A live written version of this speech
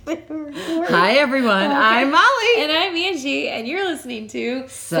Hi everyone, okay. I'm Molly. And I'm Angie, and you're listening to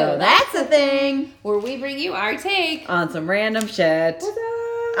So That's a Thing, where we bring you our take on some random shit. What's up?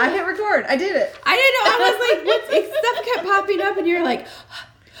 I hit record. I did it. I didn't know. I was like, stuff kept popping up, and you're like,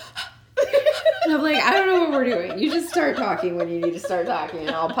 and I'm like, I don't know what we're doing. You just start talking when you need to start talking, and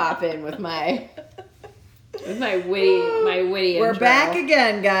I'll pop in with my witty We're intro. Back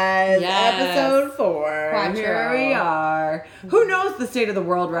again, guys. Yes. Episode 4. Quattro. Here we are. Who knows the state of the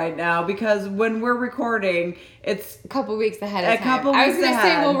world right now? Because when we're recording, it's a couple weeks ahead of time. I was going to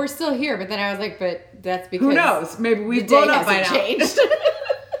say, well, we're still here, but then I was like, but that's because who knows? Maybe we've blown up by now. Changed.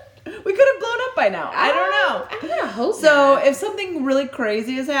 We could have blown up by now. I don't know. I'm going to hope so. not. If something really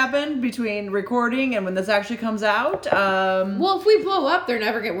crazy has happened between recording and when this actually comes out, well, if we blow up,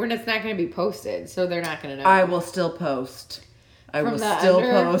 it's not going to be posted, so they're not going to know. I will still post. I will still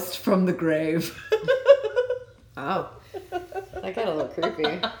post from the grave. Oh, that got a little creepy.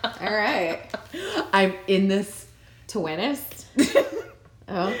 All right, I'm in this twinist.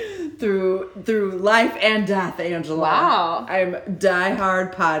 Oh, through life and death, Angela. Wow. I'm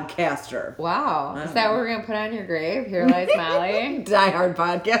diehard podcaster. Wow. Is that what we're gonna put on your grave? Here lies Molly. Diehard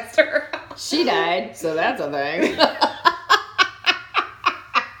podcaster. She died, so that's a thing.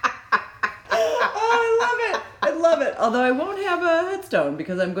 Oh, I love it. Although I won't have a headstone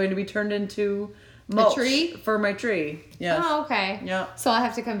because I'm going to be turned into mulch a tree for my tree. Yes. Oh, okay. Yeah. So I'll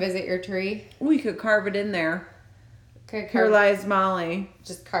have to come visit your tree. We could carve it in there. Okay, Here lies Molly.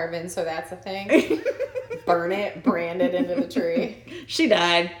 Just carve in, so that's a thing. Burn it, brand it into the tree. She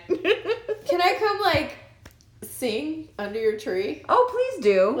died. Can I come, sing under your tree? Oh, please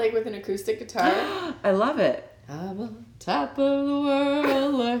do. With an acoustic guitar? I love it. I'm on top of the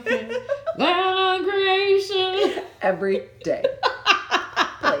world looking down on creation. Every day.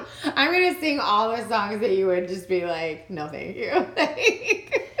 Please. I'm going to sing all the songs that you would just be like, no, thank you.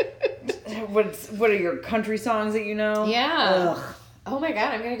 What are your country songs that you know? Yeah. Ugh. Oh my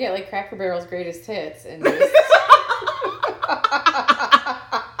God, I'm going to get Cracker Barrel's Greatest Hits and just...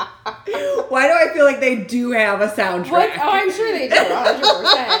 Why do I feel like they do have a soundtrack? What? Oh, I'm sure they do, 100%.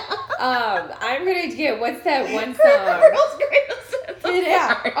 I'm going to get, what's that one song? Cracker Barrel's Greatest Hits. Yeah.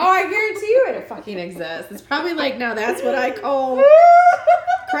 Sorry. Oh, I guarantee you it fucking exists. It's probably no, that's what I call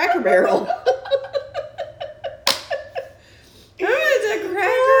Cracker Barrel. Oh,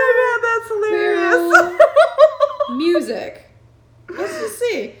 man, that's hilarious. Music. Let's just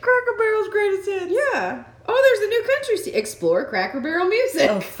see. Cracker Barrel's Greatest Hits. Yeah. Oh, there's a new country. Explore Cracker Barrel music.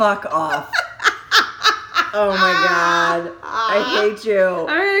 Oh, fuck off. Oh my God. I hate you.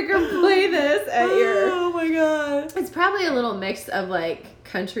 I'm gonna come play this at your... Oh my God. It's probably a little mix of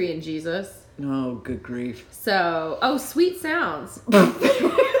country and Jesus. Oh, good grief. So, Sweet Sounds.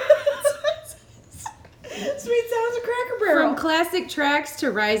 Sweet Sounds of Cracker Barrel. From classic tracks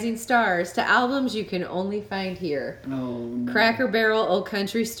to rising stars to albums you can only find here. Oh, no. Cracker Barrel Old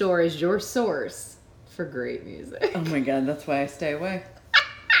Country Store is your source for great music. Oh my God, that's why I stay away.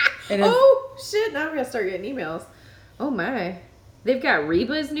 Oh, shit, now I'm going to start getting emails. Oh my. They've got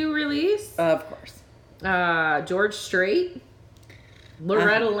Reba's new release. Of course. George Strait.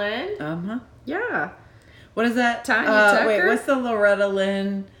 Loretta Lynn. Yeah. What is that? Tanya Tucker. Wait, what's the Loretta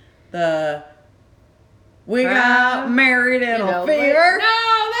Lynn? We got married in a fever.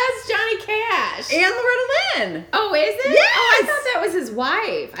 No, that's Johnny Cash. And Loretta Lynn. Oh, is it? Yes. Oh, I thought that was his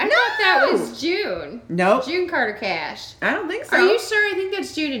wife. I thought that was June. Nope. June Carter Cash. I don't think so. Are you sure? I think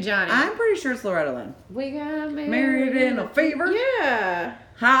that's June and Johnny. I'm pretty sure it's Loretta Lynn. We got married in a fever. Yeah.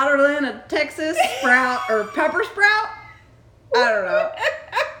 Hotter than a Texas sprout or pepper sprout. I don't know.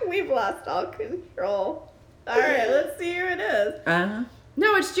 We've lost all control. All right, let's see who it is. Uh-huh.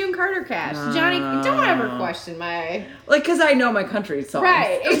 No, it's June Carter Cash. Johnny, don't ever question my... because I know my country songs.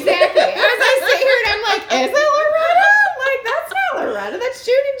 Right, exactly. As I sit here and I'm like, is it Loretta? That's not Loretta. That's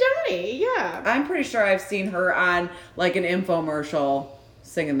June and Johnny. Yeah. I'm pretty sure I've seen her on, an infomercial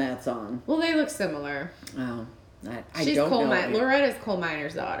singing that song. Well, they look similar. Oh, I She's don't know. Loretta's coal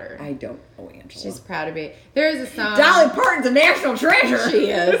miner's daughter. I don't know, Angela. She's proud to be. There is a song. Dolly Parton's a national treasure. She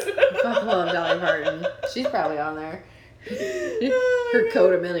is. I love Dolly Parton. She's probably on there. Her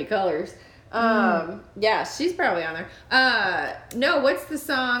coat of many colors. Yeah, she's probably on there. No, what's the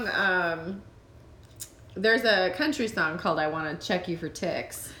song? There's a country song called I Want to Check You for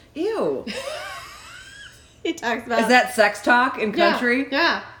Ticks. Ew. He talks about... Is that sex talk in country?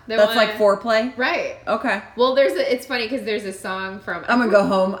 Yeah. That's like foreplay? Right. Okay. Well, it's funny because there's a song from... I'm going to go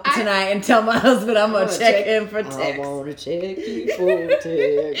home tonight and tell my husband I'm going to check him for ticks. I want to check you for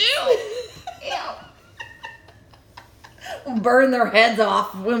ticks. Ew. We'll burn their heads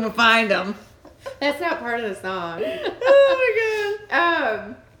off when we find them. That's not part of the song. Oh, my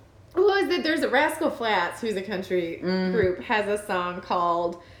God. that there's a Rascal Flatts, who's a country group, has a song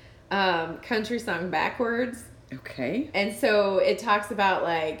called Country Song Backwards. Okay. And so it talks about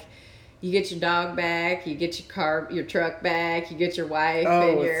like you get your dog back, you get your truck back, you get your wife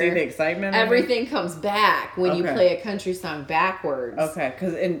and your see the excitement. everything comes back when you play a country song backwards. Okay,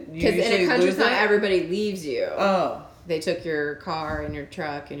 because in a country song everybody leaves you. Oh. They took your car and your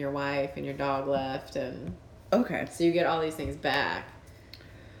truck and your wife and your dog left, and okay. so you get all these things back.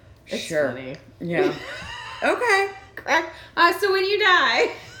 It's funny. Yeah. Okay. So when you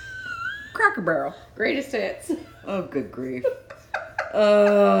die, Cracker Barrel. greatest hits. Oh, good grief. It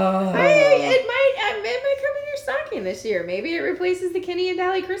might come in your stocking this year. Maybe it replaces the Kenny and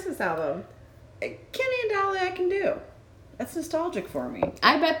Dolly Christmas album. Kenny and Dolly I can do. That's nostalgic for me.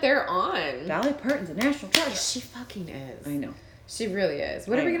 I bet they're on. Dolly Parton's a national treasure. She fucking is. I know. She really is.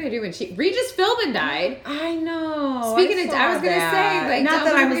 What are we gonna do when Regis Philbin died? I know. Speaking of, I was gonna say, like, not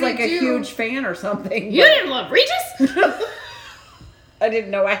that I was like a huge fan or something. You didn't love Regis? I didn't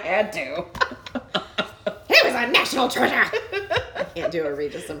know I had to. He was a national treasure. I can't do a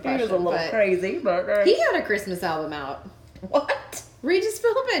Regis impression. He was a little crazy, but he had a Christmas album out. What? Regis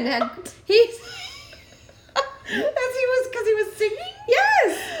Philbin had. Because he was singing?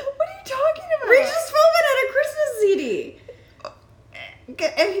 Yes. What are you talking about? Regis Philbin had a Christmas CD.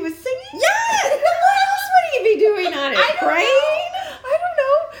 And he was singing? Yes. What else would he be doing on it? I don't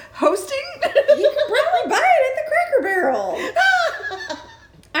know. Hosting? You could probably buy it at the Cracker Barrel.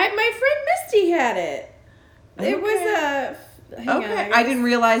 My friend Misty had it. It was a. Okay. I didn't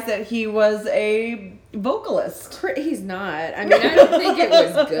realize that he was a vocalist. He's not. I mean, I don't think it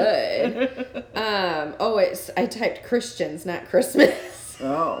was good. I typed Christians, not Christmas.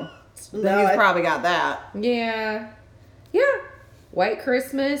 Oh. No, He's probably got that. Yeah. Yeah. White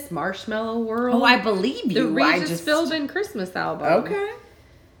Christmas, Marshmallow World. Oh, I believe you. The Regis Philbin Christmas album. Okay.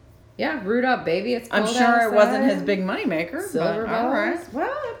 Yeah, Root Up Baby. It's I'm cold sure outside. it wasn't his big moneymaker. Silver but all right. bells.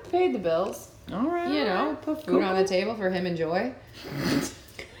 Well, it paid the bills. All right. You know, put food on the table for him and Joy. I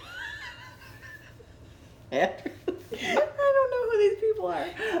don't know who these people are.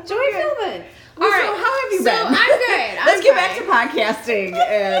 Joy Philbin. All right. So how have you been? I'm good. Let's get back to podcasting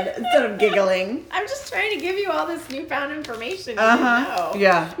and instead of giggling. I'm just trying to give you all this newfound information.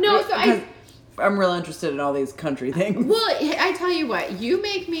 Yeah. No, so I'm real interested in all these country things. Well, I tell you what, you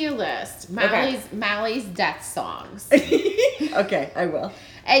make me a list. Mally's death songs. Okay, I will.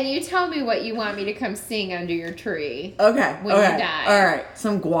 And you tell me what you want me to come sing under your tree. Okay. When you die. All right.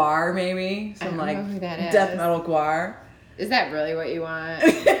 Some guar, maybe. Some I don't know who that is. death metal guar. Is that really what you want?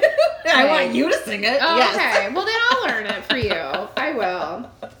 I want you to sing it. Oh, yes. okay. Well, then I'll learn it for you. I will.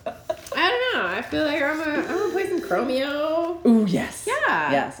 I don't know. I feel like I'm gonna play some Chromeo. Ooh, yes.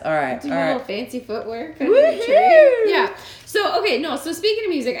 Yeah. Yes. All right. Do all a right. little fancy footwork. Woohoo! Yeah. So, okay, no. So, speaking of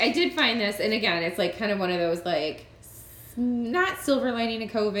music, I did find this, and again, it's like kind of one of those like not silver lining to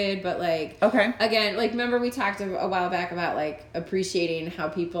COVID, but like okay. Again, like remember we talked a while back about like appreciating how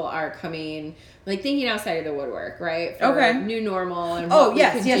people are coming, like thinking outside of the woodwork, right? For okay. New normal and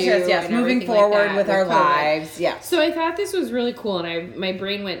yes. Moving forward with our lives. Yeah. So I thought this was really cool, and my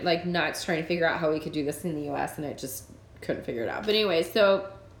brain went like nuts trying to figure out how we could do this in the U.S. and I just couldn't figure it out. But anyway, so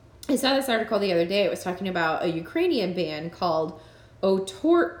I saw this article the other day. It was talking about a Ukrainian band called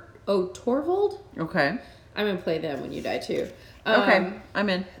Otorvold. Okay. I'm gonna play them when you die too. Okay, I'm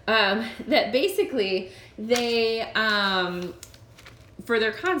in. That basically they for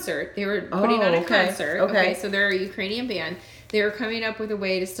their concert they were putting on a concert. Okay, so they're a Ukrainian band. They were coming up with a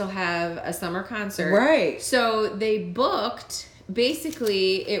way to still have a summer concert. Right. So they booked.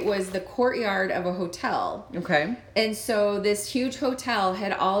 Basically, it was the courtyard of a hotel. Okay. And so this huge hotel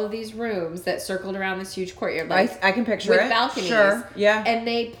had all of these rooms that circled around this huge courtyard. Like, I can picture with it. balconies. Sure. Yeah. And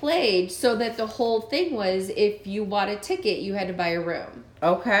they played so that the whole thing was if you bought a ticket, you had to buy a room.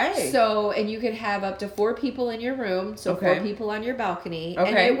 Okay. So, and you could have up to 4 people in your room. So 4 people on your balcony. Okay.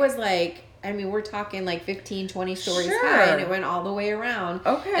 And it was like, I mean, we're talking like 15, 20 stories high, and it went all the way around.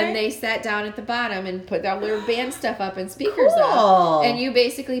 Okay. And they sat down at the bottom and put all their band stuff up and speakers up. Cool. And you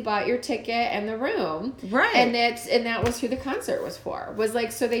basically bought your ticket and the room. Right. And that was who the concert was for. Was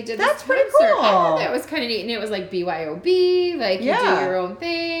like, so they did this That's pretty concert. cool. I thought that was kind of neat. And it was like BYOB, like you do your own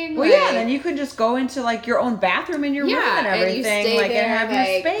thing. Well, yeah, then you could just go into like your own bathroom in your room and everything, and you stay there, and have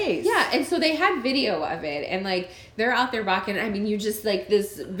your space. Yeah, and so they had video of it, and like they're out there rocking. I mean, you just like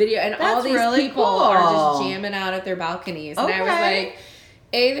this video, and all these really people cool. are just jamming out at their balconies. And I was like,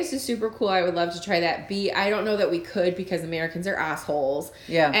 A, this is super cool. I would love to try that. B, I don't know that we could because Americans are assholes.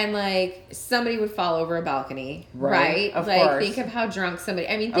 Yeah. And like somebody would fall over a balcony, right? Of like course. think of how drunk somebody.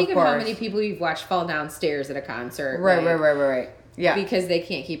 I mean, think of how many people you've watched fall downstairs at a concert. Right. Yeah. Because they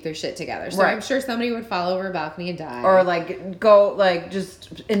can't keep their shit together. So Right. I'm sure somebody would fall over a balcony and die. Or like go like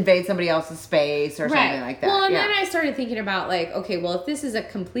just invade somebody else's space or something like that. Well, and yeah. then I started thinking about like, okay, well, if this is a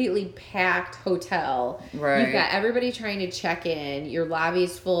completely packed hotel, Right. you've got everybody trying to check in, your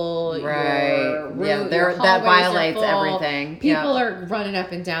lobby's full, Right. your room, Yeah, your that hallways are violates full. everything. People Yeah. are running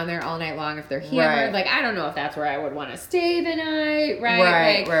up and down there all night long if they're hammered. Right. Like, I don't know if that's where I would want to stay the night, right?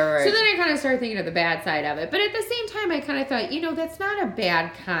 Right, Like, right. So then I kind of started thinking of the bad side of it. But at the same time, I kind of thought, that's not a bad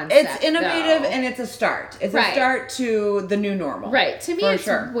concept. It's innovative though. and it's a start. It's Right. a start to the new normal. Right. To me, For it's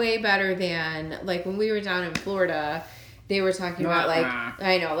sure. way better than like when we were down in Florida. They were talking about like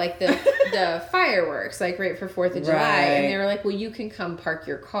I know like the fireworks like right for 4th of July, and they were like, well, you can come park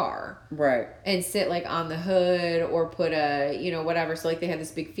your car Right. and sit like on the hood or put a whatever. So like they had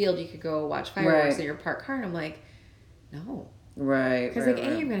this big field you could go watch fireworks in your parked car, and I'm like, no, Right. because right, like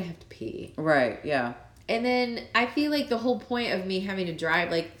right. I'm gonna have to pee. Right. Yeah. And then I feel like the whole point of me having to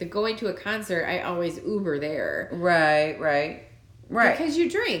drive, like the going to a concert, I always Uber there. Right. Right. Right. Because you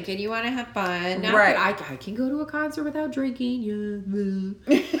drink and you want to have fun. Not Right. that I can go to a concert without drinking.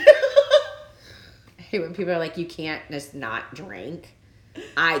 Yeah. I hate when people are like, you can't just not drink.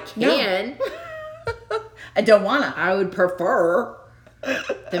 I can. I don't wanna. I would prefer.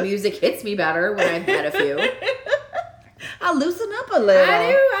 The music hits me better when I've had a few. I'll loosen up a little.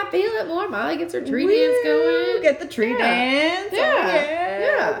 I do. I feel it more. Molly gets her tree dance going. Get the tree dance. Yeah.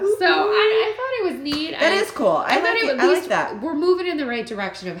 Yeah. So I thought it was neat. That is cool. I thought like it it. at I like least that. We're moving in the right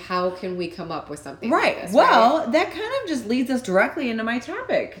direction of how can we come up with something Right. like this. Well, that kind of just leads us directly into my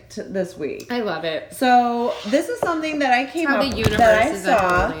topic this week. I love it. So this is something that I came How up the universe that I is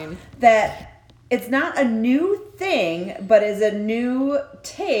saw unfolding. that it's not a new thing, but is a new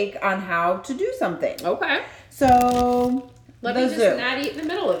take on how to do something. Okay. So Let the me just zoo. not eat in the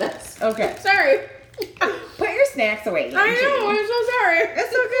middle of this. Okay. Sorry. Put your snacks away. I Angie. know. I'm so sorry.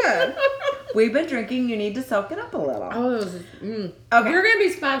 It's so good. We've been drinking. You need to soak it up a little. Oh, Okay. We're gonna be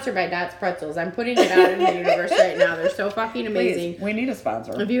sponsored by Dots Pretzels. I'm putting it out in the universe right now. They're so fucking amazing. Please, we need a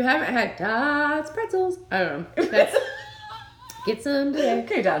sponsor. If you haven't had Dots Pretzels, I don't know. That's get some today.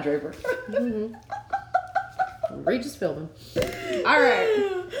 Okay, Don Draper. Regis Philbin. All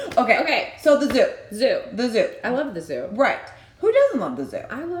right. Okay. Okay. So the zoo. Zoo. The zoo. I love the zoo. Right. Who doesn't love the zoo?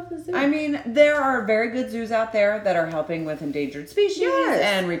 I love the zoo. I mean, there are very good zoos out there that are helping with endangered species Yes.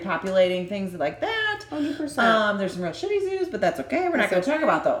 and repopulating things like that. 100%. There's some real shitty zoos, but that's okay. We're not That's going to talk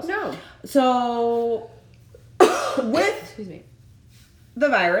about those. No. So, with Excuse me. the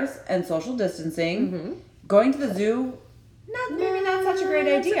virus and social distancing, going to the zoo, maybe not such a great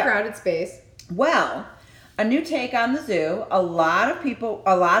It's a idea. crowded space. Well, a new take on the zoo. A lot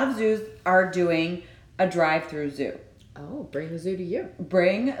of zoos are doing a drive-through zoo. Oh, bring the zoo to you.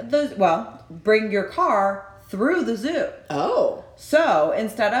 Bring your car through the zoo. Oh. So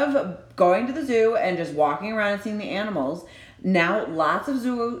instead of going to the zoo and just walking around and seeing the animals, now lots of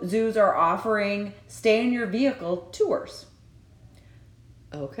zoos are offering stay in your vehicle tours.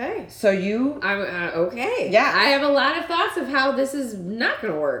 Okay. So you, I'm okay. Yeah. I have a lot of thoughts of how this is not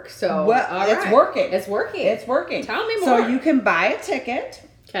going to work. So well, all it's right. working. It's working. It's working. Tell me So more. you can buy a ticket,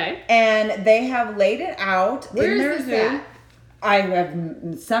 Okay. and they have laid it out Where in is their this zoo. at? I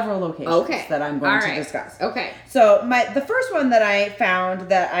have several locations Okay. that I'm going All to right. discuss. Okay. So the first one that I found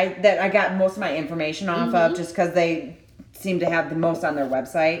that I got most of my information off of, just because they seem to have the most on their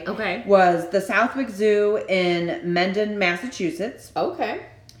website, Okay. was the Southwick Zoo in Mendon, Massachusetts. Okay.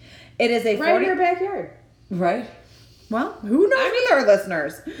 It is a Right in your backyard. right. Well, who knows with our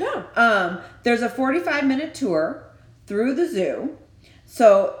listeners? No. There's a 45-minute tour through the zoo.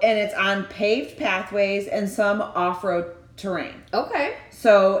 So, and it's on paved pathways and some off-road terrain. Okay.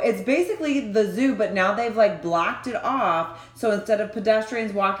 So it's basically the zoo, but now they've like blocked it off. So instead of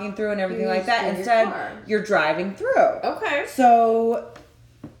pedestrians walking through and everything You like that, use your instead car. you're driving through. Okay. So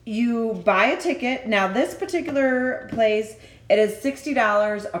you buy a ticket. Now this particular place, it is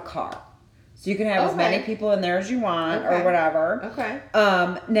 $60 a car. So you can have as many Okay. people in there as you want Okay. or whatever. Okay.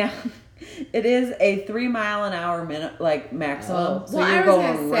 Now it is a 3 mile an hour maximum. So Well, I you're was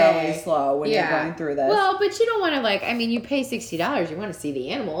going gonna say, really slow when you're going through this. Well, but you don't want to you pay $60. You want to see the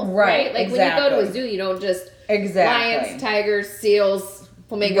animals, Right, Like when you go to a exactly. zoo, you don't just Exactly. lions, tigers, seals,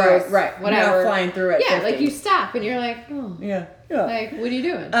 flamingos, Right. whatever. You're not flying through at Yeah, 50. like you stop and you're like, oh, Yeah. like what are you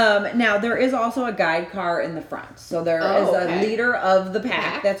doing? Now there is also a guide car in the front, so there is Oh, a okay. leader of the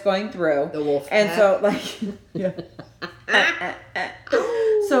pack Pack? that's going through. The wolf And pack. so, like, yeah.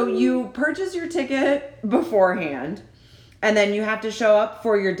 So you purchase your ticket beforehand, And then you have to show up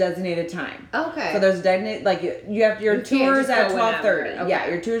for your designated time. Okay. So there's a designated, like you have your You can't tours just at go 12:30. whenever. Yeah,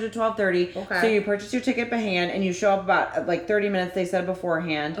 Okay. your tours at 12:30. Okay. So you purchase your ticket by hand and you show up about like 30 minutes. They said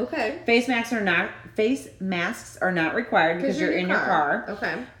beforehand. Okay. Face masks are not required because you're in your car.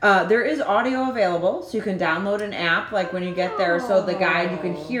 Okay. There is audio available, so you can download an app like when you get there, so the guide you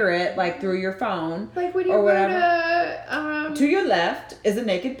can hear it like through your phone. Like when you or go whatever. to To your left is a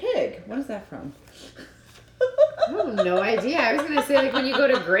naked pig. What is that from? I have no idea. I was gonna say like when you go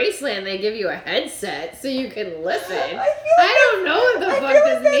to Graceland, they give you a headset so you can listen. I don't know what the fuck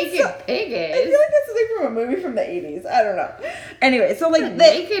this naked pig I feel is. like that's something from a movie from the 80s. I don't know. Anyway, so like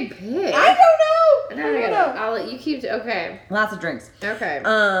Naked pig. I don't know. I don't know. I'll let you keep. Okay. Lots of drinks. Okay.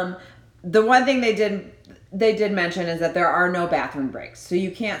 The one thing they did mention is that there are no bathroom breaks, so you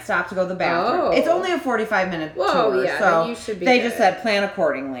can't stop to go to the bathroom. Oh. It's only a 45-minute tour, yeah, so then you should be they good. just said plan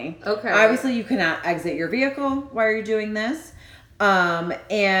accordingly. Okay. Obviously, you cannot exit your vehicle while you're doing this,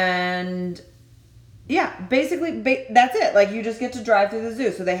 and yeah, basically that's it. Like you just get to drive through the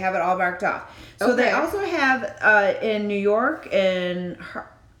zoo, so they have it all marked off. So they Okay. also have in New York in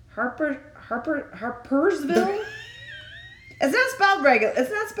Harpersville. It's not spelled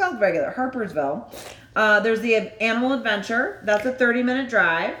regular. Harpersville. There's the Animal Adventure. That's a 30-minute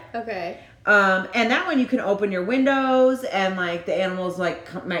drive. Okay. And that one you can open your windows and like the animals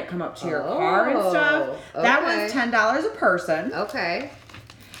like might come up to your car and stuff. That okay. one's $10 a person. Okay.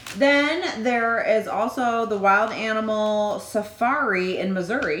 Then there is also the Wild Animal Safari in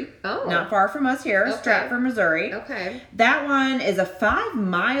Missouri. Oh. Not far from us here, Okay. Stratford, Missouri. Okay. That one is a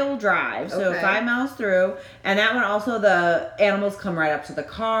 5-mile drive, so Okay. 5 miles through, and that one also the animals come right up to the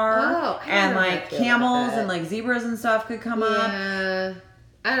car, Oh, I and don't know how I like feel about camels that. and like zebras and stuff could come up. Yeah.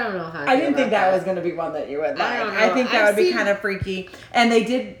 I don't know how. I didn't think that was going to be one that you would like. I don't I know. think that I've would be seen- kind of freaky. And they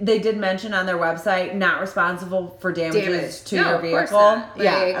did mention on their website not responsible for damages to No, your of course vehicle. not.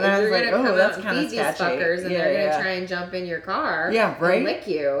 Yeah, Like, and if I was you're like, gonna oh, come that's out and kind of feed these sketchy. fuckers, and they're gonna try and jump in your car. Yeah, right? And lick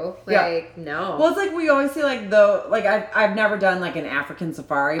you. Yeah. Like no. Well, it's like we always see like I've never done like an African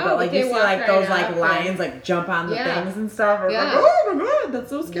safari, Oh, but like but you they see walk like right those up like and- lions like jump on the Yeah. things and stuff. Or Yeah. like, oh my god, that's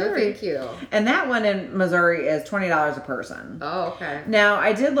so No, scary. thank you. And that one in Missouri is $20 a person. Oh, okay. Now,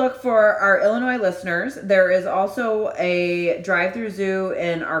 I did look for our Illinois listeners. There is also a drive-through zoo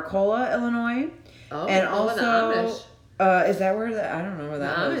in Arcola, Illinois. Oh, And the also, Amish. is that where I don't know where The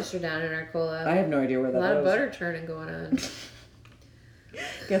that was. Amish are down in Arcola. I have no idea where a that lot of was. butter churning going on.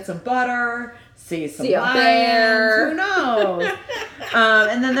 Get some butter, see some See a lions, bear. who knows?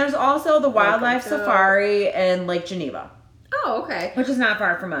 And then there's also the wildlife Welcome to- safari in Lake Geneva, Oh, okay. which is not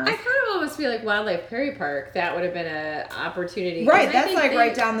far from us. I kind of almost feel like Wildlife Perry Park. That would have been an opportunity. Right, 'Cause I that's, think like,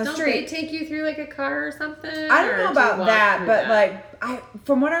 right down the don't street. They take you through like a car or something. I or don't do know you about walk that, through but that?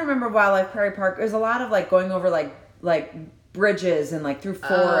 from what I remember, of Wildlife Prairie Park, there's a lot of like going over like bridges and like through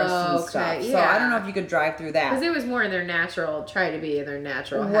forests and okay, stuff. So yeah. I don't know if you could drive through that. Because it was more in their natural, try to be in their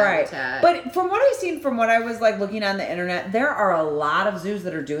natural Right, habitat. but from what I've seen, from what I was like looking on the internet, there are a lot of zoos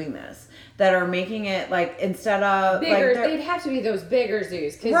that are doing this, that are making it like instead of bigger, like they'd have to be those bigger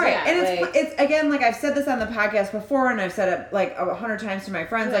zoos. 'Cause, right, yeah, and like, it's again like I've said this on the podcast before, and I've said it like 100 times to my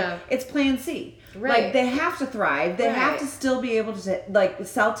friends. Yeah. Like it's Plan C. Right. Like they have to thrive. They have Right. to still be able to like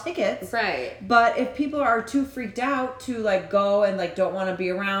sell tickets. right. But if people are too freaked out to like go and like don't want to be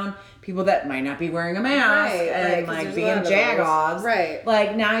around people that might not be wearing a mask Right, and right, 'cause like there's a being lot of those. jagoffs, Right.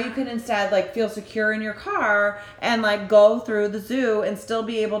 like now you can instead like feel secure in your car and like go through the zoo and still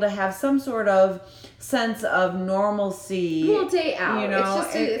be able to have some sort of sense of normalcy. Well, day out. You know, it's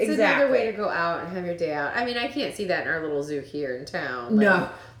just it's exactly. another way to go out and have your day out. I mean, I can't see that in our little zoo here in town. No. Like,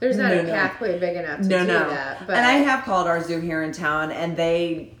 there's not a No. pathway big enough to No, do no. that. But And I have called our zoo here in town, and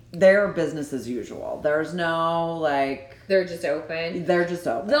they're business as usual. There's no like they're just open. they're just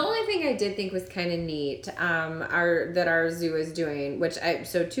open. The only thing I did think was kind of neat, our zoo is doing,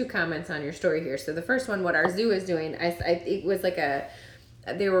 so 2 comments on your story here. So the first one, what our zoo is doing, I it was like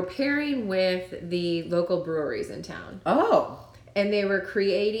they were pairing with the local breweries in town. Oh. And they were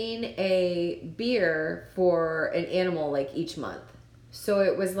creating a beer for an animal like each month. So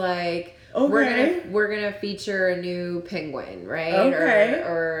it was like Okay. we're gonna feature a new penguin, right? Okay.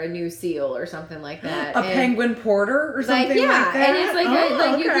 Or a new seal or something like that. A And- penguin porter or something like yeah, like that. and it's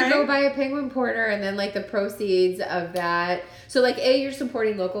like you okay. could go buy a penguin porter, and then like the proceeds of that. So like you're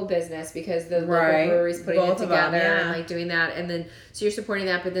supporting local business because the Right. local brewery's putting Both it of them, together yeah. and like doing that, and then so you're supporting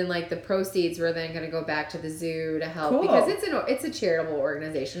that, but then like the proceeds were then going to go back to the zoo to help Cool. because it's a charitable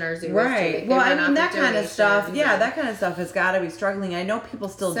organization. Our zoo is too. Right. Like, they well, I run mean off that kind of stuff. donations Yeah, and- that kind of stuff has got to be struggling. I know people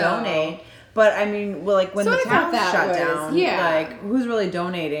still So- donate, But I mean, well, like when So the I thought town that shut was- down, yeah. like who's really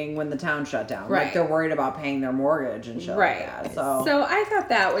donating when the town shut down? Right. Like they're worried about paying their mortgage and shit Right. like that. So So I thought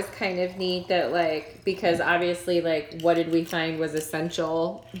that was kind of neat that like because obviously like what did we find was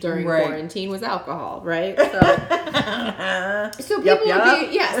essential during Right. quarantine was alcohol, right? So people Yup, would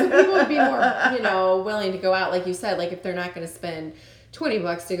be so people would be more, willing to go out like you said, like if they're not going to spend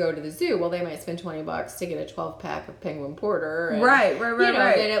 $20 to go to the zoo, well they might spend $20 to get a 12-pack of Penguin Porter. And, Right.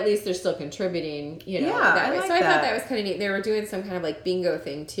 Then at least they're still contributing, Yeah, that I way. like So I thought that. that was kind of neat. They were doing some kind of like bingo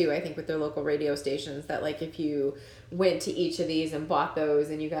thing too, I think with their local radio stations that like if you went to each of these and bought those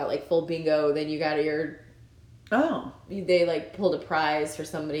and you got like full bingo, then you got they like pulled a prize for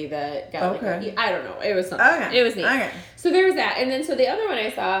somebody that got Okay. I don't know. It was something. Okay. It was neat. Okay. So there was that. And then so the other one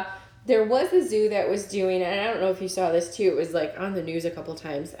I saw, there was a zoo that was doing, and I don't know if you saw this too, it was like on the news a couple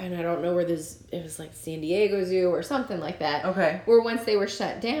times, and I don't know where this, it was like San Diego Zoo or something like that. Okay. Where once they were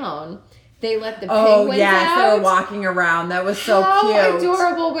shut down, they let the Oh penguins yes, out. they were walking around. That was so How cute.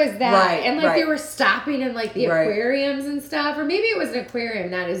 adorable was that? Right, And like they right. were stopping in like the Right. aquariums and stuff, or maybe it was an aquarium,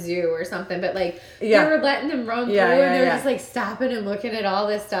 not a zoo or something. But like Yeah. they were letting them run Yeah, through, yeah, and they were yeah. just like stopping and looking at all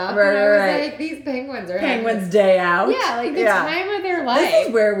this stuff. Right, and I was right. like, these penguins are having Penguins Day Out. yeah, like the Yeah. time of their life. This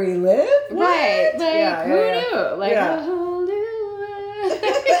is where we live. What? Right, like Yeah, who yeah, knew? Like Yeah. a whole new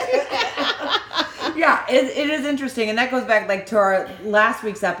Yeah, it is interesting, and that goes back like to our last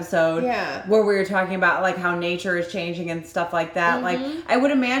week's episode, Yeah. where we were talking about like how nature is changing and stuff like that. Like, Mm-hmm. I would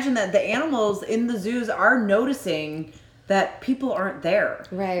imagine that the animals in the zoos are noticing that people aren't there.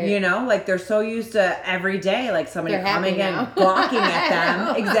 Right. You know, like they're so used to every day, like somebody They're happy coming and now. gawking at I them.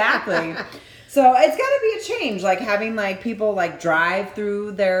 know. Exactly. So it's got to be a change, like having like people like drive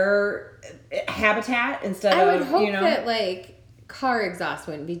through their habitat instead I would of hope you know. that like car exhaust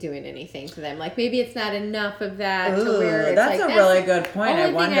wouldn't be doing anything to them. Like maybe it's not enough of that to where it's that's like, a really good point. Only I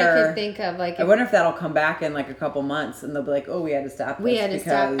thing I wonder. could think of like I wonder if that'll come back in like a couple months, and they'll be like, "Oh, we had to stop. we this had to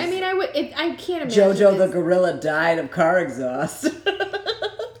stop. because I mean, I can't imagine. JoJo the this- gorilla died of car exhaust."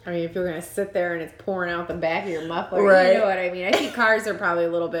 I mean, if you're gonna sit there and it's pouring out the back of your muffler, Right. you know what I mean. I think cars are probably a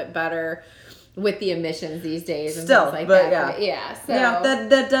little bit better with the emissions these days and Still, things like but that. yeah. So Yeah,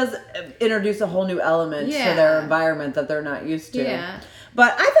 that does introduce a whole new element to Yeah. their environment that they're not used to. Yeah.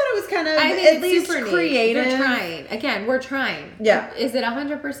 But I thought it was kind of I think at it's least super neat. creative. They're trying. Again, we're trying. Yeah. Is it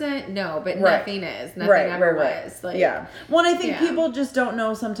 100%? No, but Right. nothing is. Nothing ever was. Like, yeah. Well, and I think yeah. people just don't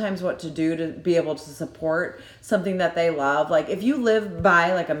know sometimes what to do to be able to support something that they love. Like if you live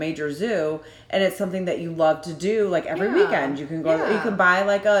by like a major zoo and it's something that you love to do, like every Yeah. weekend you can go. You Yeah. can buy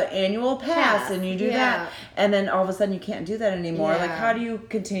like a annual pass and you do Yeah. that, and then all of a sudden you can't do that anymore. Like Yeah. how do you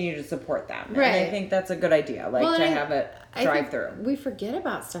continue to support them? And I Right. think that's a good idea. Like Well, to and have it I drive think through. we forget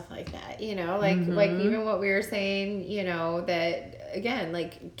about stuff like that, like Mm-hmm. even what we were saying, that again,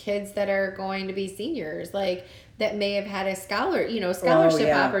 like kids that are going to be seniors, like that may have had a scholarship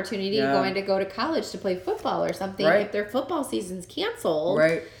yeah. opportunity Yeah. going to go to college to play football or something. Right. If their football season's canceled,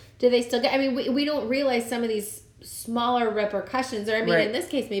 Right. do they still get? I mean, we don't realize some of these smaller repercussions, or I mean, Right. in this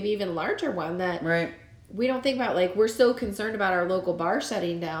case, maybe even larger one that Right. we don't think about. Like we're so concerned about our local bar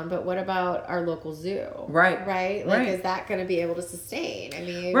shutting down, but what about our local zoo? Right. Right? Like, Right. is that going to be able to sustain? I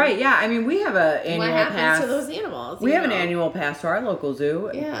mean, Right. Yeah. I mean, we have a annual what happens pass. to those animals? We you have an know? annual pass to our local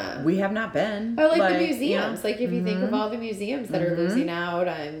zoo. Yeah. We have not been. Or like the you know, museums. Like if you think of all the museums that are losing out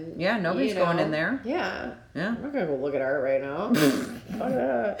on. Yeah, nobody's going in there. Yeah. Yeah. I'm not going to go look at art right now.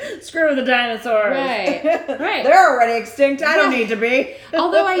 Screw the dinosaurs. Right, right. They're already extinct. I don't Right. need to be.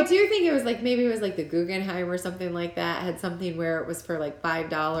 Although I do think it was like, maybe it was like the Guggenheim or something like that had something where it was for like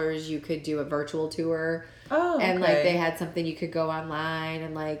 $5 you could do a virtual tour. Oh, And like okay. they had something you could go online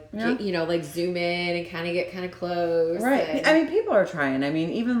and like, Yeah. like zoom in and kind of get kind of close. Right. and- I mean, people are trying. I mean,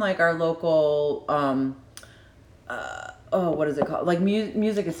 even like our local, what is it called? Like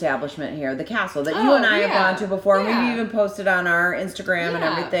music establishment here, the Castle that you Oh, and I have yeah. gone to before. And Yeah. we've even posted on our Instagram and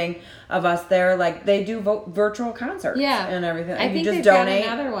Yeah. everything of us there. Like they do virtual concerts Yeah. and everything. I And think you just they've donate.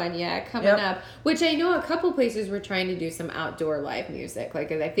 got another one, coming Yep. up. Which I know a couple places were trying to do some outdoor live music.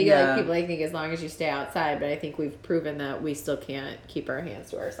 Like I feel Yeah. like people think as long as you stay outside, but I think we've proven that we still can't keep our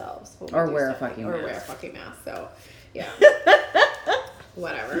hands to ourselves. when we Or do wear a stuff like- fucking or wear a mask. fucking mask. So yeah.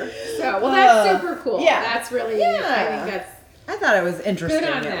 Whatever. So well, that's super cool. yeah. That's really. Yeah. I think that's I thought it was interesting good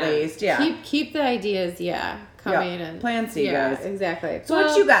on at them. least. Yeah. Keep the ideas. Coming Yeah. and Plan C, yeah, guys. exactly. So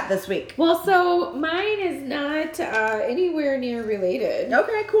what you got this week? Well, so mine is not anywhere near related.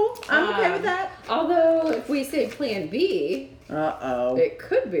 Okay, cool. I'm okay with that. Although, if we say Plan B, Uh-oh. it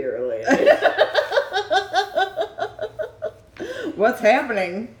could be related. What's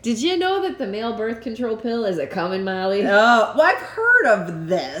happening? Did you know that the male birth control pill is a coming, Molly? Oh, well, I've heard of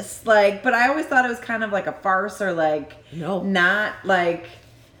this, like, but I always thought it was kind of like a farce or like, No. not like.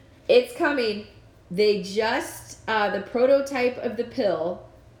 It's coming. They just, the prototype of the pill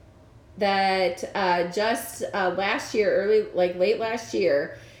that just last year, late last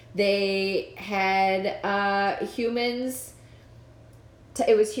year, they had humans,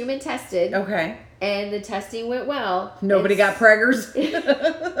 it was human tested. Okay. And the testing went well. Nobody got preggers.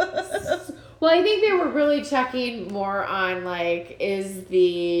 Well, I think they were really checking more on, like, is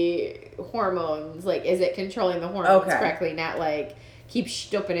the hormones, like, is it controlling the hormones correctly? Not, like, keep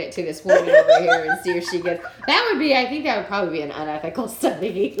stooping it to this woman over here and see if she gets... That would be, I think that would probably be an unethical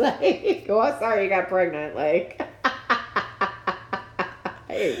study. Like, oh, sorry you got pregnant. Like, I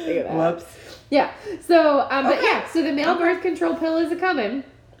didn't think of that. Whoops. Yeah. So, but yeah, so the male birth control pill is a-coming.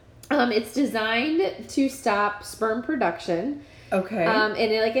 It's designed to stop sperm production. Okay.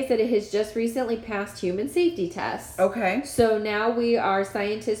 And like I said, it has just recently passed human safety tests. Okay. So now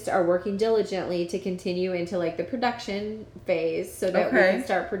scientists are working diligently to continue into like the production phase so that we can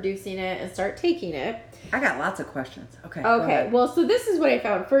start producing it and start taking it. I got lots of questions. Okay. Okay. Well, so this is what I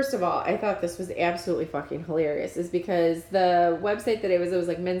found. First of all, I thought this was absolutely fucking hilarious is because the website that it was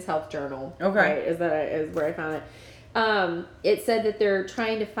like Men's Health Journal. Okay. Right, is where I found it. It said that they're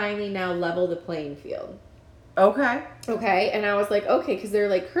trying to finally now level the playing field. Okay. Okay, and I was like, okay, because they're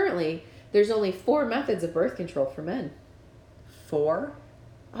like, currently, there's only 4 methods of birth control for men. 4?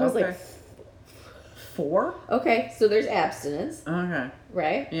 I was like, 4? Okay, so there's abstinence. Okay.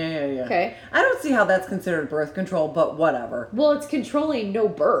 Right? Yeah. Okay. I don't see how that's considered birth control, but whatever. Well, it's controlling no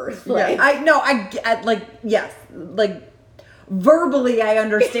birth. Like. Yeah, I like, yes, like, verbally I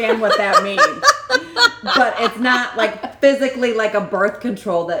understand what that means. But it's not like physically like a birth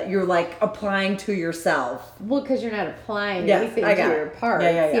control that you're like applying to yourself. Well, because you're not applying anything to your parts.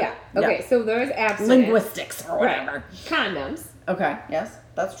 Yeah. Okay, so there's abstinence. Linguistics or whatever. Right. Condoms. Okay, yes,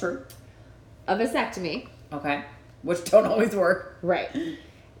 that's true. A vasectomy. Okay, which don't always work. Right.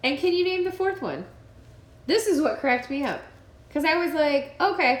 And can you name the 4th one? This is what cracked me up. Because I was like,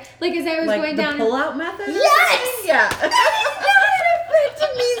 okay. Like, as I was going down. Like the pull-out method? Yes! Yeah. That is not an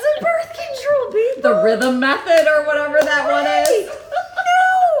effective means of birth control, people. The rhythm method or whatever that one is.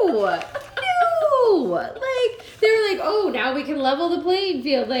 No. Like, they were like, oh, now we can level the playing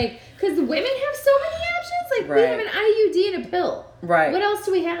field. Like, because women have so many options. Like, we have an IUD and a pill. Right. What else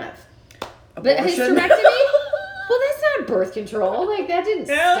do we have? Abortion. But hysterectomy? Well, that's not birth control. Like, that didn't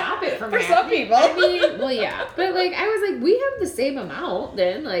stop it from for happening. some people. I mean, well, yeah. But, like, I was like, we have the same amount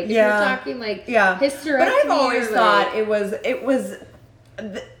then. Like, if you're talking, like, hysterectomy. But I've always thought it was, I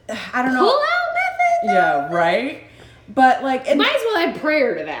don't know. Pull-out method? Yeah, right? But, like. Might as well add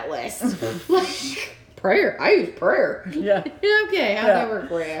prayer to that list. Like, prayer? I use prayer. Yeah. Okay, how'd that work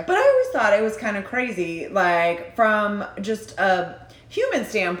for you? But I always thought it was kind of crazy, like, from just a human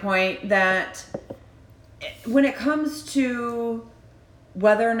standpoint, that when it comes to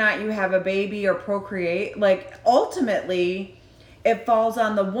whether or not you have a baby or procreate, like, ultimately, it falls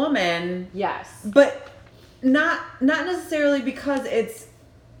on the woman. Yes. But not necessarily because it's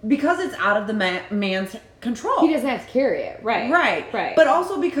out of the man's control. He doesn't have to carry it. Right. Right. But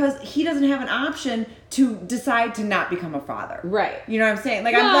also because he doesn't have an option to decide to not become a father. Right. You know what I'm saying?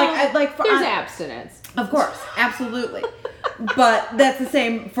 Like, well, there's abstinence. Of course, absolutely. But that's the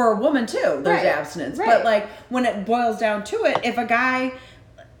same for a woman too. There's abstinence. Right. But like when it boils down to it, if a guy,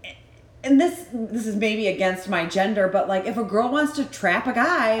 and this is maybe against my gender, but like if a girl wants to trap a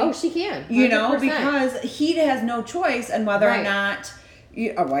guy, oh, she can. 100%. You know, because he has no choice in whether or not.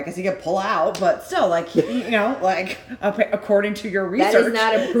 I guess he could pull out, but still, like, you know, like, according to your research. That is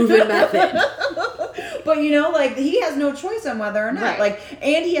not a proven method. But, you know, like, he has no choice on whether or not. Right. Like,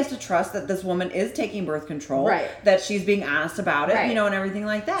 and he has to trust that this woman is taking birth control. Right. That she's being honest about it, you know, and everything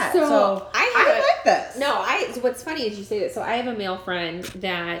like that. So I like this. No, what's funny is you say that. So I have a male friend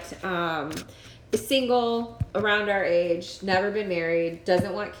that is single, around our age, never been married,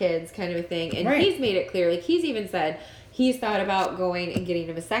 doesn't want kids, kind of a thing. And he's made it clear. Like, he's even said he's thought about going and getting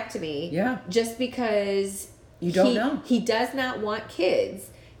a vasectomy. Yeah. Just because you don't know. He does not want kids.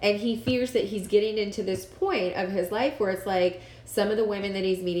 And he fears that he's getting into this point of his life where it's like some of the women that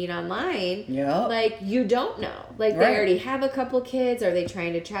he's meeting online, like, you don't know. Like, they already have a couple kids. Are they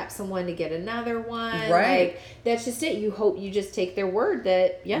trying to trap someone to get another one? Right. Like, that's just it. You hope you just take their word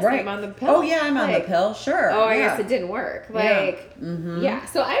that, yes, I'm on the pill. Oh, yeah, I'm on the pill. Sure. Oh, I guess it didn't work. Like,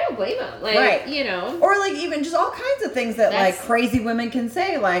 so I don't blame him. Like, you know. Or, like, even just all kinds of things that, like, crazy women can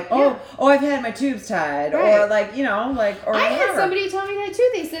say. Like, oh, I've had my tubes tied. Or, like, you know, like, or I whatever. had somebody tell me that, too.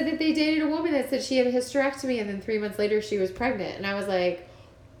 They said that they dated a woman that said she had a hysterectomy and then 3 months later she was pregnant. pregnant. And I was like,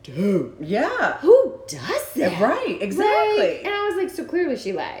 dude. Yeah. Who does that? Right, exactly. Right? And I was like, so clearly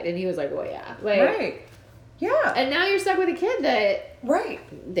she lied. And he was like, well, yeah. Like, right. Yeah. And now you're stuck with a kid that right.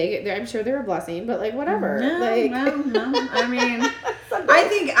 I'm sure they're a blessing, but like whatever. No, like, no. I mean,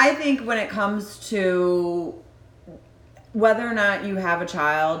 I think when it comes to whether or not you have a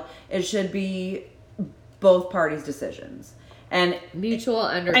child, it should be both parties' decisions. And mutual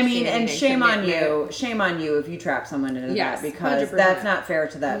understanding. and shame on you. Shame on you if you trap someone into that, because 100%. that's not fair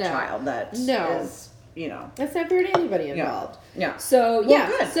to that No. child. That No. is, that's not fair to anybody involved. Yeah. So Well,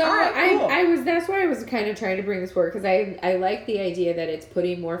 good. So all right, cool. I was, that's why I was kind of trying to bring this forward, because I like the idea that it's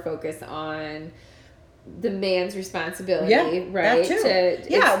putting more focus on the man's responsibility, right? That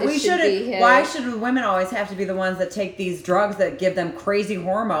too. We shouldn't. Why should women always have to be the ones that take these drugs that give them crazy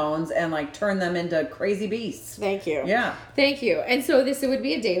hormones and like turn them into crazy beasts? Thank you. Yeah. Thank you. And so it would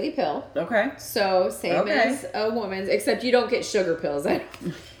be a daily pill. Okay. So same as a woman's, except you don't get sugar pills. You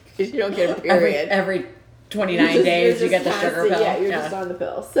don't get a period. Every 29 days you get the sugar pill. Yeah, you're just on the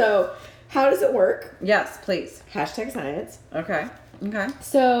pill. So how does it work? Yes, please. #science. Okay.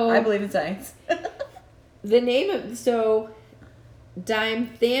 So I believe in science. The name of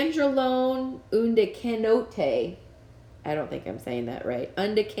dimethandrolone undecanoate. I don't think I'm saying that right.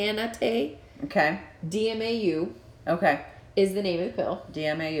 Undecanoate. Okay. DMAU. Okay. Is the name of the pill.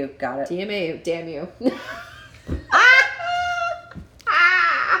 DMAU. Got it. DMAU. Damn you.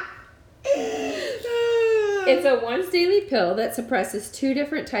 It's a once daily pill that suppresses 2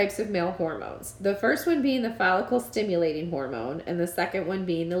 different types of male hormones. The first one being the follicle stimulating hormone, and the second one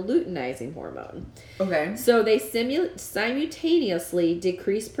being the luteinizing hormone. Okay. So they simultaneously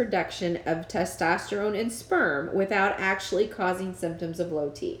decrease production of testosterone and sperm without actually causing symptoms of low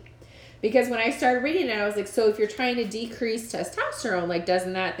T. Because when I started reading it, I was like, so if you're trying to decrease testosterone, like,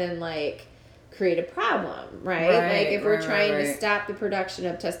 doesn't that then, like, create a problem, right? Like, if we're trying to stop the production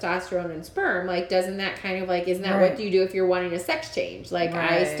of testosterone and sperm, like, doesn't that kind of, like, isn't that what you do if you're wanting a sex change? Like,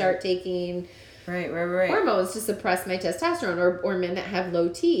 I start taking hormones to suppress my testosterone, or men that have low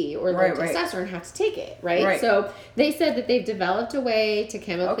T or low testosterone have to take it, right? So they said that they've developed a way to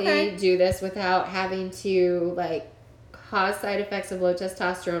chemically do this without having to, like, cause side effects of low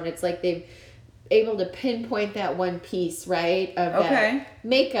testosterone. It's like they've able to pinpoint that one piece, right, of that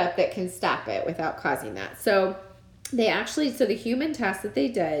makeup that can stop it without causing that. So they actually, so the human test that they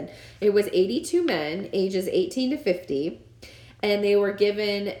did, it was 82 men, ages 18 to 50, and they were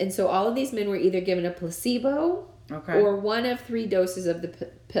given, and so all of these men were either given a placebo or one of 3 doses of the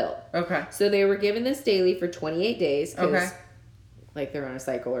pill. Okay. So they were given this daily for 28 days. Like they're on a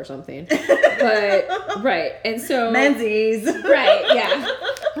cycle or something. But, and so. Menzies.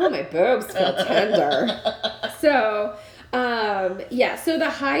 Oh, my boobs feel tender. So, so the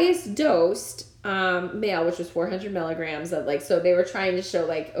highest dosed male, which was 400 milligrams of, like, so they were trying to show,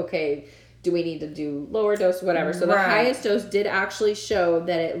 like, okay, do we need to do lower dose, whatever. So the highest dose did actually show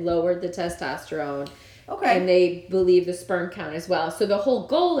that it lowered the testosterone. Okay. And they believe the sperm count as well. So the whole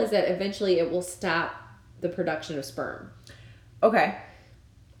goal is that eventually it will stop the production of sperm. Okay.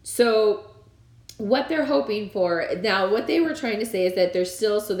 So what they're hoping for, now what they were trying to say is that there's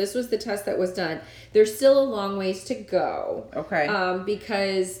still, so this was the test that was done, there's still a long ways to go. Okay.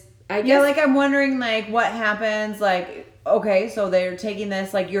 Because I guess. Yeah, like I'm wondering, like, what happens, like, okay, so they're taking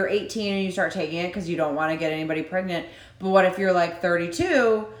this, like, you're 18 and you start taking it because you don't want to get anybody pregnant. But what if you're, like,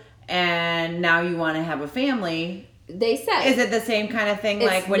 32 and now you want to have a family? They said. Is it the same kind of thing,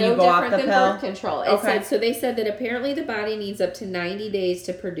 like when you go off the pill? It's no different than birth control. It said, so they said that apparently the body needs up to 90 days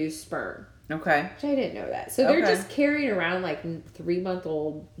to produce sperm. Okay. Which I didn't know that. So they're just carrying around like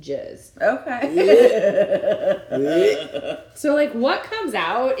 3-month-old jizz. Okay. So like what comes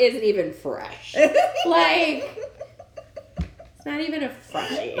out isn't even fresh. Like it's not even a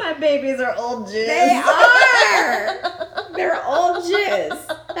freshie. My babies are old jizz. They are. They're old jizz.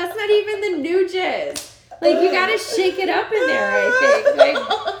 That's not even the new jizz. Like, you gotta shake it up in there, I think. Like,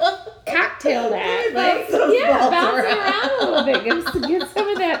 cocktail that. Like, bounce it around a little bit. Get some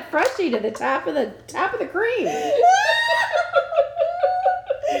of that freshie to the top of the cream.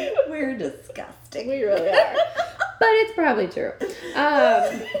 We're disgusting. We really are. But it's probably true.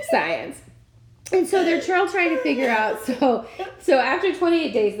 Science. And so they're trying to figure out, so after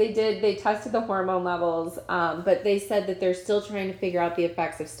 28 days, they tested the hormone levels, but they said that they're still trying to figure out the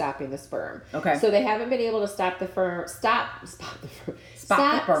effects of stopping the sperm. Okay. So they haven't been able to stop the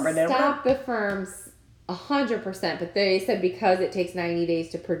sperm's 100%, but they said because it takes 90 days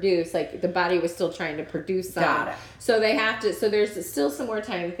to produce, like the body was still trying to produce some. Got it. So they have to, so there's still some more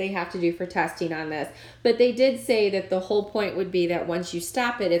time that they have to do for testing on this. But they did say that the whole point would be that once you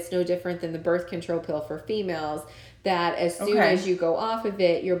stop it, it's no different than the birth control pill for females. That as soon as you go off of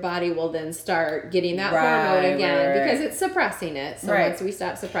it, your body will then start getting that hormone again because it's suppressing it. So once we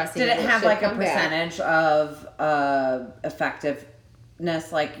stop suppressing it, did it have like a percentage of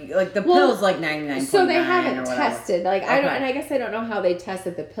effectiveness? Like the pills, like 99.9. So they haven't tested. Like I don't, and I guess I don't know how they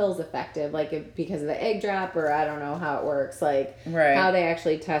tested the pills effective, like because of the egg drop, or I don't know how it works, like how they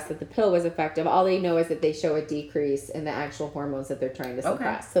actually test that the pill was effective. All they know is that they show a decrease in the actual hormones that they're trying to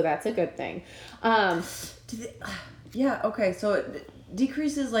suppress. So that's a good thing. Yeah. Okay. So it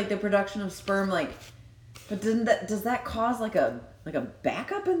decreases like the production of sperm, like, but does that cause like a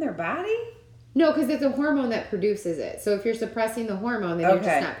backup in their body? No, because it's a hormone that produces it. So if you're suppressing the hormone, then you're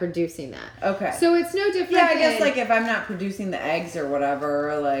just not producing that. Okay. So it's no different. Yeah, I guess like if I'm not producing the eggs or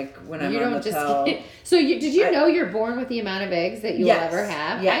whatever, like when I'm on the pill. So did you know you're born with the amount of eggs that you'll ever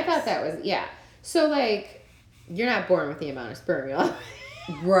have? Yes. I thought that was So like, you're not born with the amount of sperm you'll have.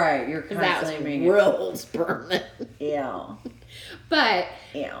 Right, you're constantly being real sperm. Yeah. But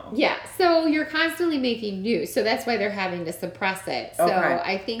yeah, so you're constantly making new, so that's why they're having to suppress it. So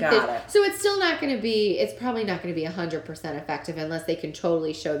I think so it's still not going to be, it's probably not going to be 100% effective unless they can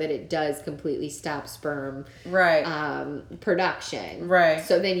totally show that it does completely stop sperm production. Right.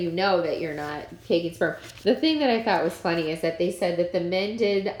 So then you know that you're not taking sperm. The thing that I thought was funny is that they said that the men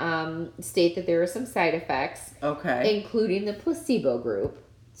did state that there were some side effects, including the placebo group.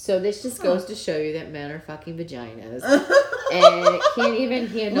 So this just goes to show you that men are fucking vaginas and can't even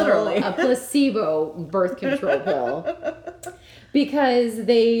handle a placebo birth control pill because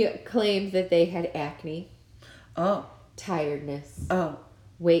they claimed that they had acne, tiredness,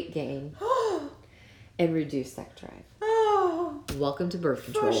 weight gain, and reduced sex drive. Welcome to birth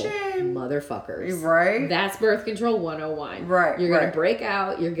control, motherfuckers. Right? That's birth control 101. Right. You're going to break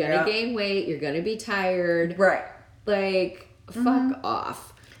out. You're going to gain weight. You're going to be tired. Right. Like, fuck off.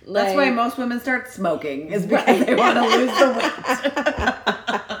 That's why most women start smoking, is because they want to lose the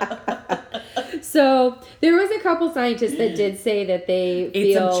weight. So there was a couple scientists that did say that they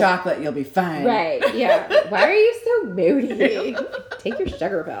eat some chocolate, you'll be fine. Right, yeah. Why are you so moody? Take your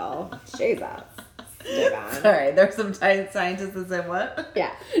sugar pill. Jesus. Sorry, there's some scientists that said what?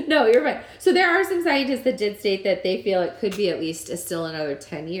 Yeah. No, you're right. So there are some scientists that did state that they feel it could be at least still another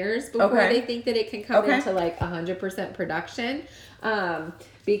 10 years before they think that it can come into like 100% production.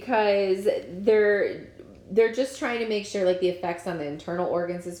 Because they're just trying to make sure like the effects on the internal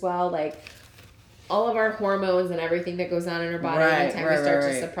organs as well, like all of our hormones and everything that goes on in our body. Anytime we start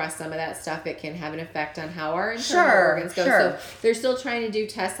to suppress some of that stuff, it can have an effect on how our internal organs go. So they're still trying to do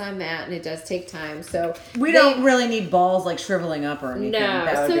tests on that, and it does take time. So we don't really need balls like shriveling up or anything.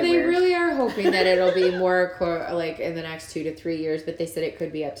 No, so they really are hoping that it'll be more like in the next 2 to 3 years, but they said it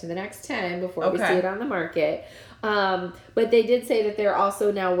could be up to the next 10 before we see it on the market. But they did say that they're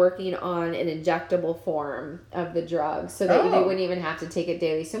also now working on an injectable form of the drug so that they wouldn't even have to take it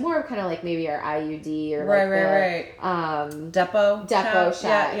daily. So more of kind of like maybe our IUD or Depot shot.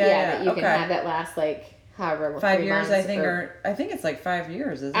 That you can have that last like however 5 years, I think, or I think it's like 5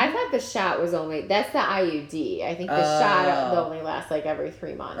 years, isn't it? I thought the shot was only, that's the IUD. I think the shot only lasts like every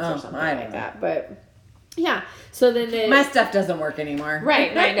 3 months or something like that. But yeah, so then my stuff doesn't work anymore.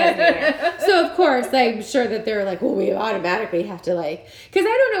 Right, mine doesn't either. So of course, I'm sure that they're like, well, we automatically have to like, because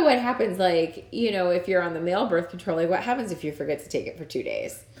I don't know what happens, like, you know, if you're on the male birth control, like what happens if you forget to take it for 2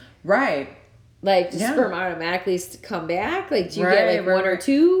 days? Right. Like, does sperm automatically come back? Like, do you get like 1 or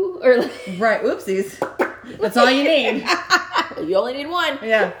 2? Or like... Right, oopsies. That's all you need. You only need 1.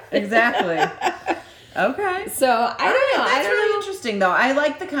 Yeah, exactly. Okay. So, I don't know. That's really interesting, though. I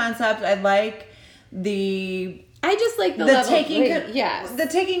like the concept. I like I just like the level taking the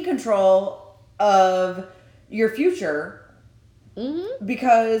taking control of your future,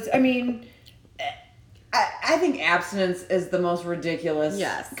 because I mean, I think abstinence is the most ridiculous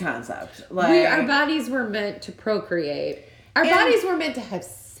concept. Like our bodies were meant to procreate. Our bodies were meant to have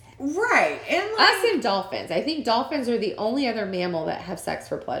sex. Right, and like, us and dolphins. I think dolphins are the only other mammal that have sex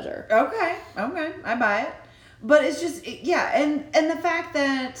for pleasure. Okay, I buy it, but it's just and the fact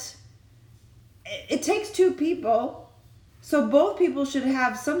that it takes 2 people, so both people should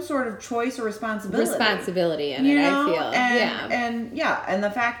have some sort of choice or responsibility in it, I feel. And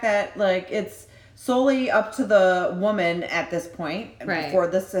the fact that like it's solely up to the woman at this point before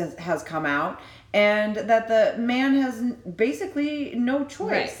this has come out, and that the man has basically no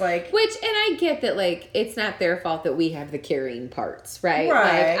choice. Like, which, and I get that, like, it's not their fault that we have the carrying parts, right?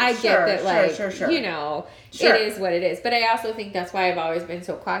 Right. Like, I get that, like, Sure. you know, Sure. it is what it is. But I also think that's why I've always been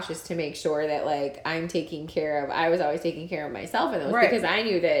so cautious to make sure that, like, I was always taking care of myself in those, Right. because I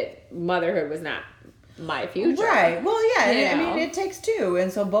knew that motherhood was not my future. Right. Well, yeah. You I know? mean, it takes two, and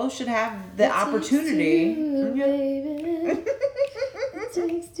so both should have the opportunity. Baby. It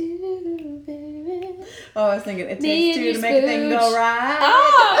takes two, baby. Oh, I was thinking it Me takes and two your to make a thing go spooge.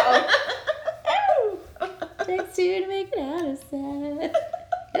 right. Oh! Takes two to make it out of sight.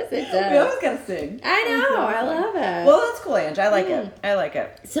 Yes, it We does. always gotta sing. I know. I love it. Well, that's cool, Ange. I like it. I like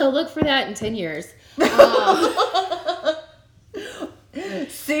it. So look for that in 10 years.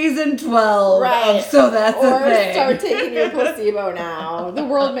 Season 12. Right. Of So That's a Or Thing. start taking your placebo now. The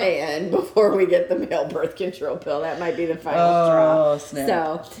world may end before we get the male birth control pill. That might be the final straw. Oh, snap.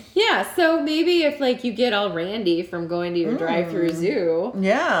 So, yeah. So maybe if, like, you get all randy from going to your drive-through zoo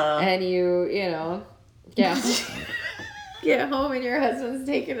Yeah. and you know, get home and your husband's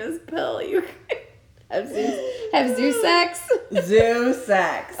taking his pill, you have zoo sex. Zoo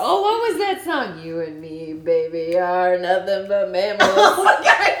sex. Oh, what was that song? You and me, baby, are nothing but mammals. Oh my God,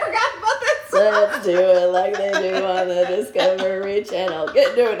 I forgot about that song. Let's do it like they do on the Discovery Channel.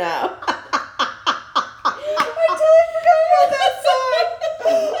 Get do it now. I totally forgot about that song.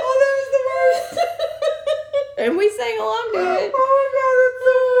 Oh, that was the worst. And we sang along to it.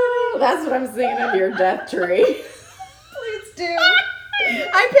 Oh my God, That's what I'm singing on your death tree. that's so funny. Please do.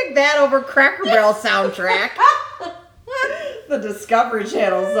 I picked that over Cracker Barrel soundtrack. The Discovery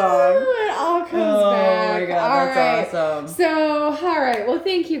Channel song. It all comes Oh back. my God, All that's right. awesome. So, all right. Well,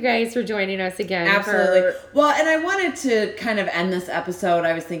 thank you guys for joining us again. Absolutely. Well, and I wanted to kind of end this episode.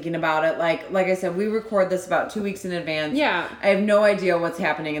 I was thinking about it. Like I said, we record this about 2 weeks in advance. Yeah. I have no idea what's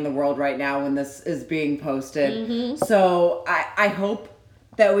happening in the world right now when this is being posted. Mm-hmm. So I hope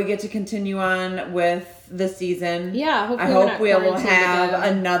that we get to continue on with the season. Yeah, hopefully I we're hope not we will quarantined have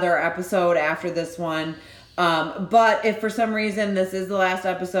again. another episode after this one. But if for some reason this is the last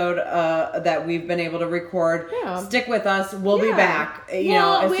episode that we've been able to record, stick with us. We'll be Yeah. back. You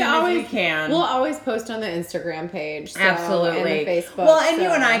know, as soon as we can. We'll always post on the Instagram page. So, Absolutely. And the Facebook. Well, and you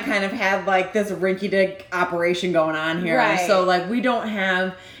so- and I kind of have like this rinky-dink operation going on here. Right. So like we don't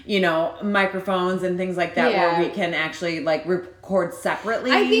have, microphones and things like that Yeah. where we can actually like record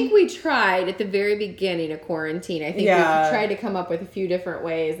separately. I think we tried at the very beginning of quarantine. I think Yeah. we tried to come up with a few different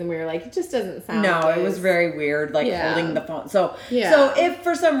ways, and we were like, it just doesn't sound. No, good. it was very weird, like Yeah. holding the phone. So Yeah. if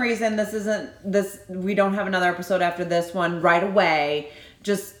for some reason we don't have another episode after this one right away,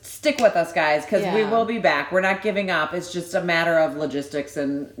 just stick with us, guys, because we Yeah. will be back. We're not giving up. It's just a matter of logistics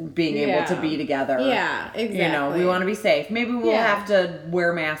and being able to Yeah. be together. Yeah, exactly. We want to be safe. Maybe we'll Yeah. have to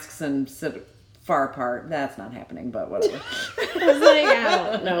wear masks and sit far apart. That's not happening, but whatever. I was like, I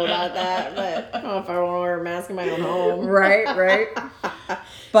don't know about that, but I don't know if I want to wear a mask in my own home. Right.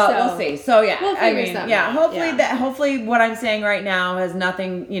 But So, we'll see. So yeah, we'll figure something out. hopefully Yeah. hopefully what I'm saying right now has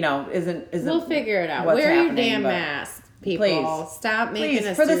nothing, isn't We'll figure it out. what's Wear your happening, damn but mask, people. please. Stop making Please,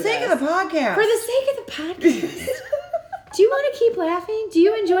 us for the do sake this. of the podcast. For the sake of the podcast. Do you want to keep laughing? Do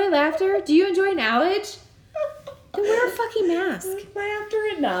you enjoy laughter? Do you enjoy knowledge? Then wear a fucking mask. Laughter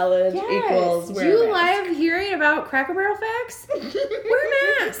and knowledge equals Do wear you a mask. love hearing about Cracker Barrel facts? Wear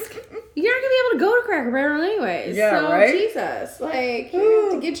a mask. You're not gonna be able to go to Cracker Barrel anyways. Yeah, so right? Jesus, like you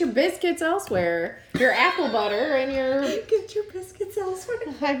have to get your biscuits elsewhere. Your apple butter and your. Get your biscuits elsewhere.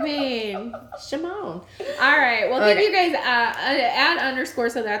 I mean, Shimon. All right. Well, thank Okay. you guys.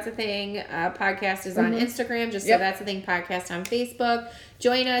 @ So That's a Thing podcast is on Instagram. Just So Yep. That's a Thing podcast on Facebook.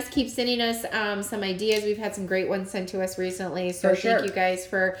 Join us. Keep sending us some ideas. We've had some great ones sent to us recently. So For thank sure. you guys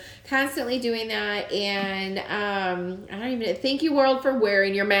for constantly doing that. And thank you, world, for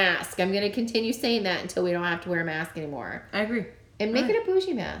wearing your mask. I'm going to continue saying that until we don't have to wear a mask anymore. I agree. And make it a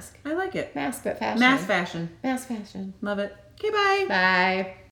bougie mask. I like it. Mask, but fashion. Mass fashion. Mask fashion. Love it. Okay, bye. Bye.